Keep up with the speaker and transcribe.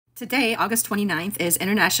Today, August 29th, is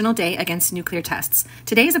International Day Against Nuclear Tests.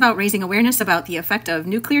 Today is about raising awareness about the effect of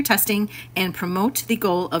nuclear testing and promote the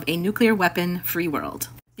goal of a nuclear weapon-free world.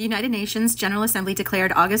 The United Nations General Assembly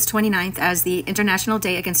declared August 29th as the International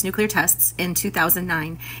Day Against Nuclear Tests in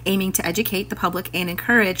 2009, aiming to educate the public and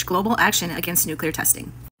encourage global action against nuclear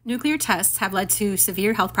testing. Nuclear tests have led to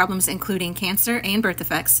severe health problems including cancer and birth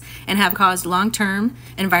defects and have caused long-term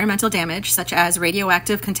environmental damage such as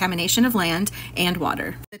radioactive contamination of land and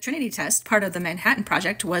water. The Trinity test, part of the Manhattan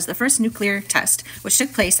Project, was the first nuclear test which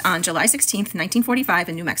took place on July 16, 1945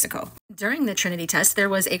 in New Mexico. During the Trinity test, there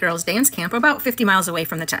was a girls' dance camp about 50 miles away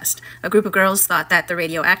from the test. A group of girls thought that the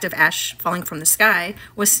radioactive ash falling from the sky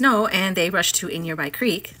was snow and they rushed to a nearby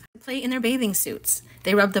creek to play in their bathing suits.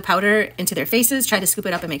 They rubbed the powder into their faces, tried to scoop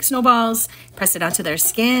it up and make snowballs, pressed it onto their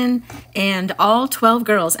skin, and all 12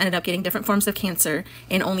 girls ended up getting different forms of cancer,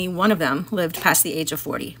 and only one of them lived past the age of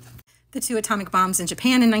 40. The two atomic bombs in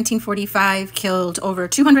Japan in 1945 killed over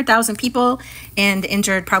 200,000 people and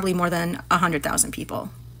injured probably more than 100,000 people.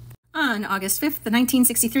 On August 5th,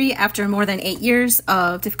 1963, after more than 8 years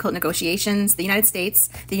of difficult negotiations, the United States,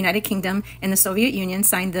 the United Kingdom, and the Soviet Union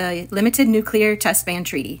signed the Limited Nuclear Test Ban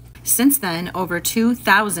Treaty. Since then, over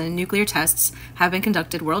 2,000 nuclear tests have been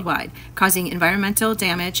conducted worldwide, causing environmental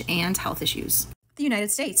damage and health issues. The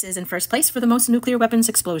United States is in first place for the most nuclear weapons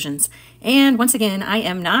explosions. And once again, I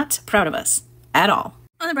am not proud of us at all.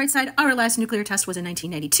 On the bright side, our last nuclear test was in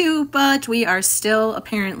 1992, but we are still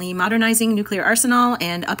apparently modernizing nuclear arsenal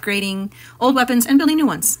and upgrading old weapons and building new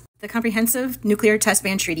ones. The Comprehensive Nuclear Test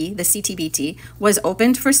Ban Treaty, the CTBT, was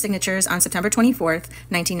opened for signatures on September 24,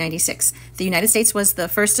 1996. The United States was the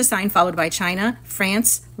first to sign, followed by China,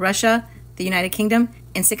 France, Russia, the United Kingdom,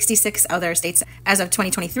 and 66 other states. As of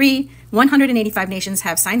 2023, 185 nations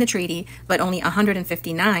have signed the treaty, but only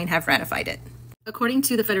 159 have ratified it. According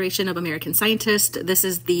to the Federation of American Scientists, this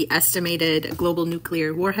is the estimated global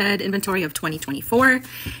nuclear warhead inventory of 2024.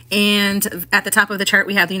 And at the top of the chart,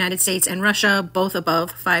 we have the United States and Russia, both above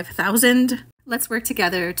 5,000. Let's work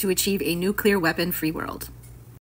together to achieve a nuclear weapon-free world.